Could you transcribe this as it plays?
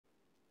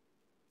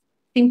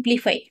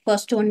simplify.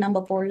 First one நம்ம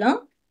போடலாம்.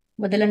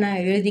 முதல்ல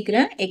நான்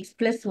எழுதிக்கிறேன். x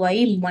plus y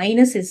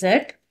minus z.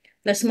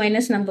 Plus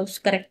minus நம்ம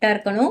கரெக்டா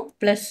இருக்கணும்.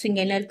 Plus இங்க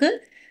என்ன இருக்கு?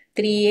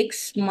 3x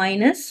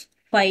minus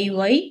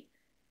 5y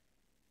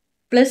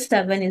plus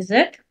 7z.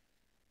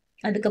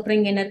 அதுக்கப்புறம்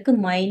இங்க என்ன இருக்கு?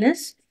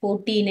 Minus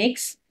 14x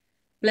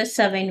plus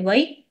 7y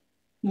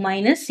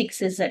minus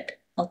 6z.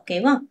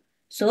 ஓகேவா?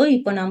 So,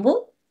 இப்போ நம்ம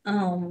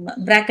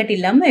bracket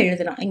இல்லாம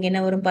எழுதலாம். இங்க என்ன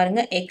வரும்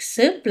பாருங்க? x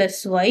plus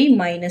y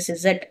minus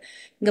z.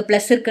 இங்க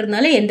plus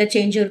இருக்கிறதுனால எந்த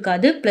சேஞ்சும்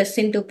இருக்காது. Plus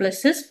into plus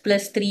is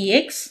plus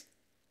 3x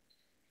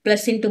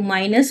plus into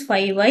minus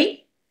 5y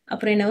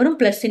அப்புறம் என்ன வரும்?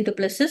 Plus into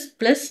plus is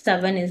plus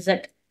 7z.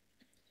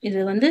 இது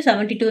வந்து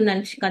 72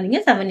 நினைச்சுக்காதீங்க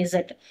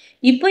 7z.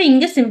 இப்போ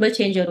இங்க symbol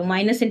change வரும்.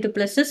 Minus into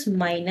plus is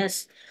minus.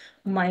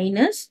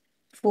 Minus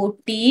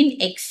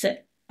 14x.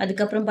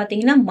 அதுக்கப்புறம்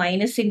பாத்தீங்கன்னா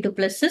minus into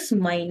plus is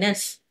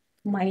minus.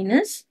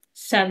 Minus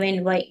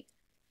 7y.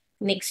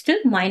 Next,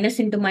 minus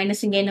into minus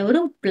இங்க என்ன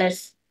வரும்? Plus.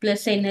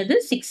 Plus என்னது?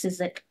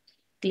 6z.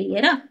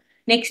 Clear-ஆ?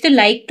 Next,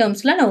 like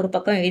termsல நான் ஒரு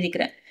பக்கம்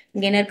எழுதிக்கிறேன்.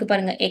 இங்க என்ன இருக்கு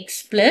பாருங்க? x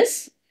plus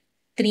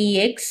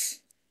 3x.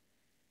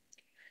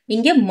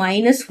 இங்க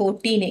minus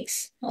 14x.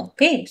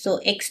 Okay. So,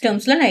 x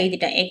termsல நான்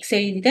எழுதிட்டேன். x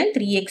எழுதிட்டேன்,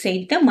 3x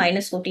எழுதிட்டேன்,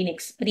 minus 14x.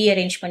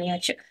 Rearrange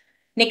பண்ணியாச்சு.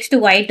 Next,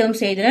 y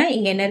terms எழுதுறேன்.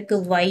 இங்க என்ன இருக்கு?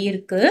 y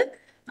இருக்கு.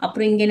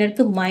 அப்புறம் இங்க என்ன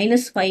இருக்கு?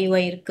 minus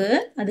 5y இருக்கு.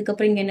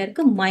 அதுக்கப்புறம் இங்க என்ன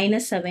இருக்கு?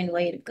 minus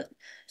 7y இருக்கு.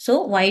 So,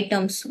 y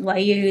terms,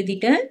 y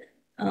எழுதிட்டேன்,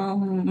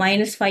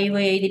 minus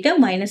 5y எழுதிட்டேன்,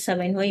 minus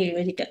 7y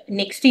எழுதிட்டேன்.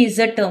 Next,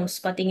 z terms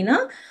பார்த்தீங்கன்னா,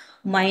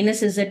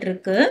 minus z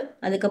இருக்கு.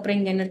 அதுக்கப்புறம்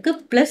இங்க என்ன இருக்கு?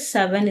 plus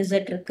 7z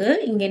இருக்கு.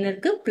 இங்க என்ன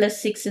இருக்கு? plus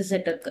 6z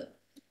இருக்கு.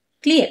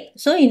 Clear?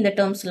 So, இந்த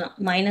termsலாம்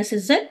minus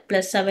z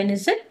plus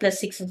 7z plus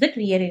 6z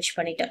rearrange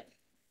பண்ணிட்டேன்.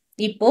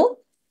 இப்போ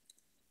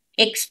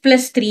x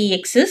plus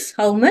 3x is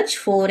how much?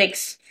 4x.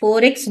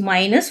 4x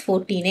minus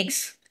 14x.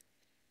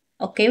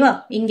 ஓகேவா?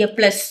 இங்க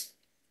plus.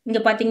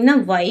 இங்க பாத்தீங்கன்னா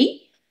y.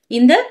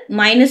 இந்த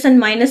minus and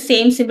minus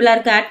same symbol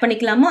இருக்கு add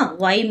பண்ணிக்கலாமா?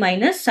 y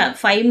minus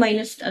 5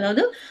 minus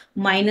அதாவது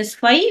minus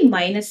 5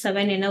 minus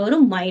 7 என்ன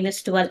வரும்? minus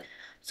 12.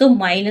 So,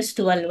 minus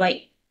 12y.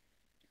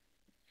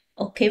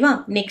 ஓகேவா?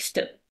 Next.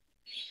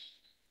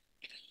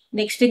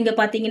 Next இங்க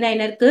பாத்தீங்கன்னா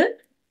என்ன இருக்கு?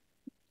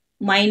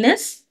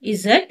 minus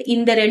z.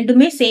 இந்த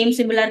ரெண்டுமே same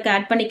symbol இருக்கு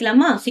add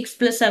பண்ணிக்கலாமா? 6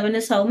 plus 7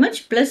 is how much?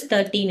 Plus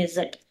 13z.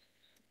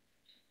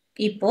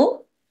 இப்போ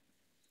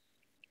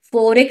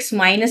 4x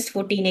minus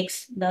 14x.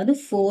 அதாவது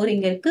 4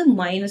 இங்க இருக்கு,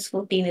 minus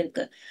 14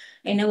 இருக்கு.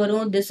 என்ன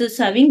வரும்? This is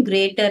having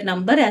greater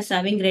number as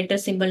having greater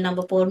symbol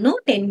நம்ம போடணும்.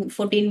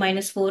 14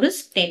 minus 4 is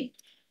 10.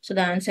 So,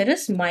 the answer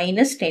is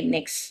minus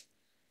 10x.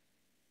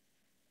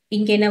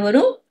 இங்க என்ன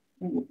வரும்?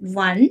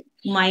 1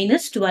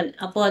 minus 12.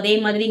 அப்போ அதே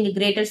மாதிரி இங்க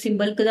greater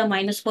symbolக்கு தான்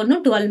minus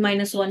போடணும். 12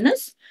 minus 1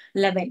 is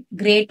 11.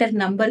 Greater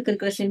numberக்கு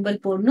இருக்கிற symbol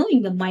போடணும்.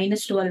 இங்க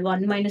minus 12.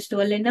 1 minus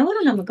 12 என்ன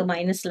வரும்? நமக்கு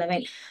minus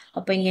 11.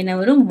 அப்போ இங்க என்ன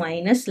வரும்?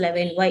 minus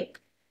 11y.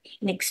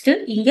 Next,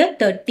 இங்க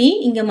 13,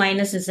 இங்க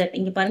minus z.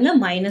 இங்க பாருங்க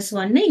minus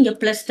 1, இங்க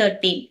plus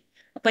 13.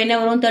 அப்போ என்ன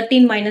வரும்?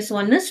 13 minus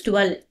 1 is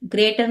 12.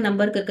 Greater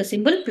numberக்கு இருக்க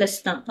symbol plus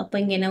தான். அப்போ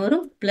இங்க என்ன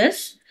வரும்? Plus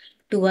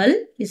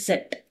 12z.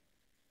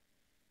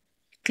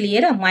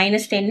 Clear?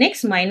 Minus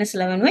 10x minus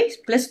 11y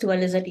plus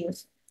 12z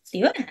is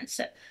your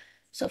answer.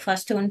 So,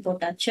 first one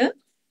போட்டாச்சு.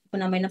 இப்போ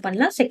நம்ம என்ன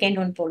பண்ணலாம்? Second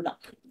one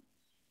போடலாம்.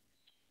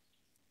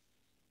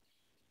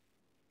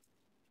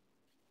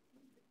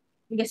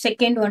 இங்க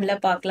second oneல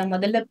பார்க்கலாம்.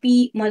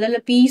 முதல்ல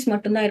p's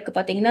மட்டும்தான் இருக்கு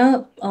பாத்தீங்கன்னா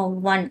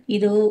 1.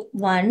 இது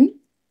 1,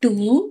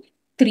 2,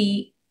 3,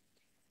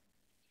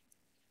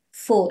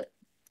 4.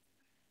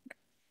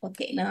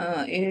 ஓகே, நான்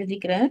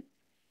எழுதிக்கிறேன்.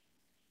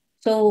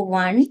 So,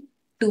 1,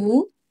 2,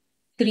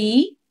 3,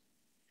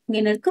 இங்க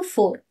என்ன இருக்கு?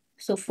 4.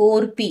 So,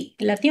 4p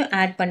எல்லாத்தையும்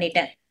add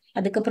பண்ணிட்டேன்.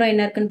 அதுக்கப்புறம்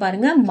என்ன இருக்குன்னு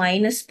பாருங்க?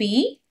 minus p.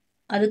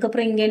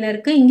 அதுக்கப்புறம் இங்க என்ன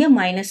இருக்கு? இங்க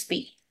minus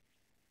p.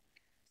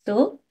 So,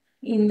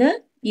 இந்த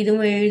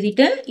இதுவும்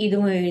எழுதிட்டேன்,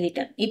 இதுவும்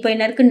எழுதிட்டேன். இப்போ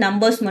என்ன இருக்கு?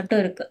 நம்பர்ஸ்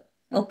மட்டும் இருக்கு.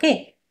 ஓகே,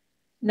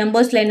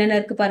 நம்பர்ஸ்ல என்னென்ன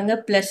இருக்கு பாருங்க?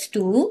 plus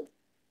 2,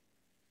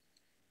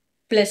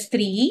 plus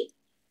 3,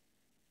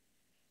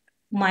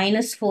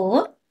 minus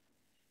 4,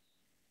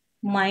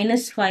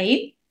 minus 5,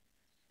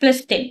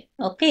 plus 10.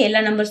 Okay,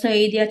 எல்லா நம்பர்ஸும்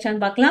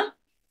எழுதியாச்சான்னு பார்க்கலாம்.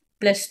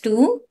 plus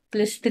 2,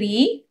 plus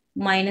 3,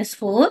 minus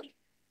 4,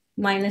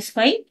 minus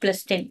 5, plus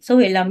 10. So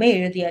எல்லாமே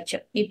எழுதியாச்சு.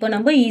 இப்போ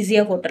நம்ம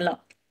ஈஸியாக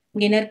போட்டுடலாம்.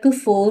 இங்க என்ன இருக்கு?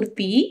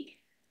 4p,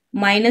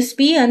 minus p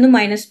and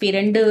minus p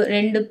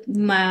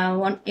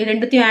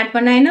ரெண்டுத்தையும் ஆட்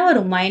பண்ணா என்ன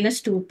வரும்? minus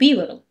 2p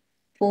வரும்.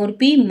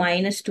 4p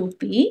minus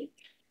 2p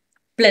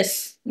plus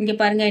இங்க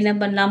பாருங்க என்ன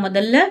பண்ணலாம்?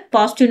 முதல்ல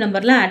பாசிட்டிவ்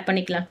நம்பர்லாம் ஆட்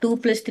பண்ணிக்கலாம். 2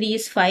 plus 3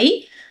 is 5.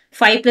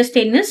 5 plus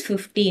 10 is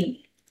 15.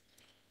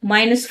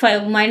 minus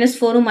 5 minus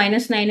 4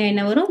 minus 9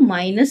 என்ன வரும்?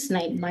 minus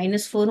 9.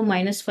 minus 4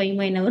 minus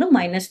 5 என்ன வரும்?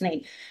 minus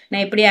 9.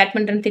 நான் எப்படி ஆட்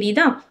பண்றேன்னு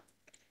தெரியுதா?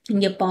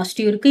 இங்க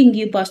பாசிட்டிவ் இருக்கு,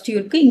 இங்கேயும் பாசிட்டிவ்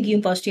இருக்கு,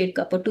 இங்கேயும் பாசிட்டிவ்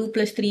இருக்கு. அப்போ 2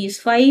 plus 3 is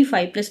 5,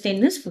 5 plus 10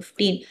 is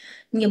 15.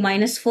 இங்க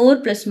minus 4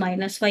 plus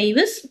minus 5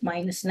 is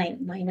minus 9.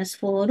 minus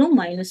 4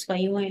 minus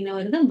 5 என்ன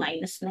வருது?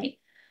 minus 9.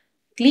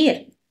 Clear?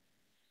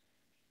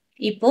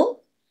 இப்போ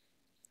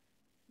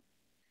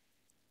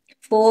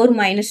 4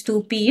 minus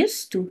 2p is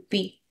 2p.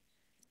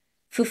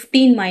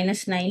 15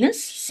 minus 9 is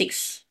 6.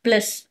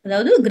 Plus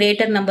அதாவது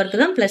கிரேட்டர் நம்பருக்கு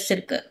தான் பிளஸ்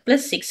இருக்கு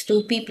plus 6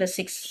 2p plus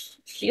 6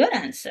 is your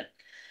answer.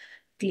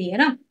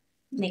 கிளியரா?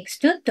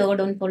 நெக்ஸ்ட்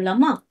தேர்ட் ஒன்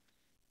போடலாமா?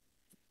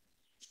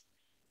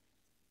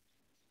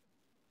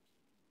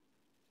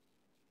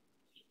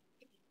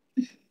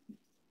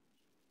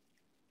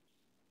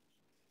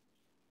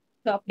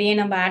 அப்படியே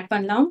நம்ம ஆட்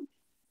பண்ணலாம்.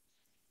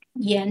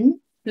 n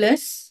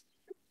பிளஸ்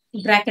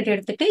பிராக்கெட்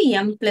எடுத்துட்டு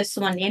m பிளஸ்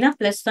 1 ஏன்னா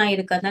பிளஸ் தான்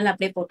இருக்கு அதனால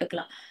அப்படியே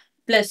போட்டுக்கலாம்.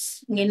 பிளஸ்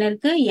இங்க என்ன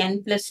இருக்கு n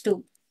plus 2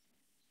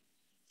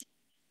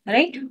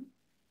 right.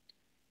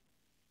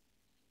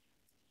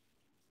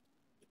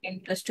 n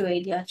plus 2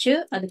 எழுதியாச்சு.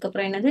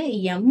 அதுக்கப்புறம் என்னது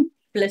m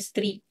plus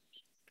 3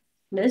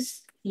 plus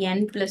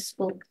n plus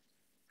 4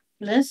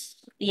 plus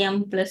m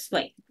plus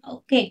 5.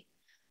 Okay.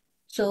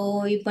 So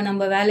இப்போ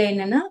நம்ம வேலை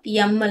என்னன்னா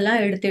m எல்லாம்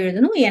எடுத்து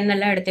எழுதணும் n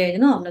எல்லாம் எடுத்து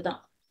எழுதணும் அவ்வளோதான்.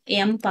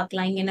 m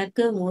பார்க்கலாம். இங்க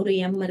எனக்கு ஒரு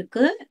m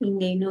இருக்கு,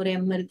 இங்க இன்னொரு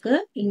m இருக்கு,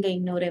 இங்க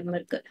இன்னொரு m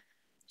இருக்கு.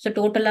 ஸோ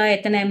டோட்டலா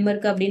எத்தனை m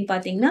இருக்கு அப்படின்னு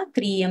பார்த்தீங்கன்னா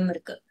 3m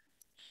இருக்கு.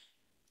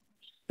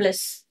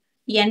 பிளஸ்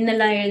n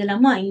எல்லாம்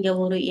எழுதலாமா? இங்க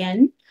ஒரு n,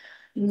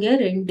 இங்க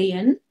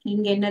 2n,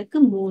 இங்க என்ன இருக்கு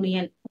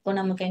 3n. அப்போ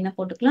நமக்கு என்ன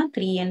போட்டுக்கலாம்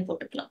 3n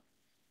போட்டுக்கலாம்.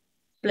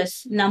 பிளஸ்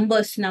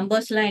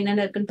நம்பர்ஸ்லாம்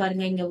என்னென்ன இருக்குன்னு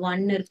பாருங்க. இங்க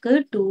 1 இருக்கு,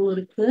 2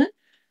 இருக்கு,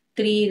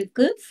 3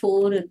 இருக்கு,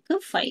 4 இருக்கு,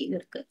 5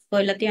 இருக்கு. இப்போ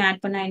எல்லாத்தையும்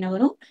ஆட் பண்ணா என்ன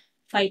வரும்?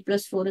 5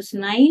 plus 4 is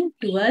 9,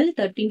 12,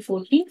 13,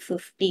 14,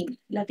 15.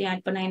 எல்லாத்தையும்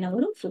ஆட் பண்ணா என்ன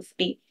வரும்?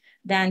 15.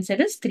 The answer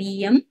is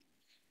 3m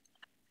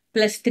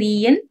plus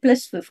 3n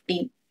plus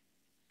 15.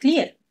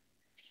 Clear?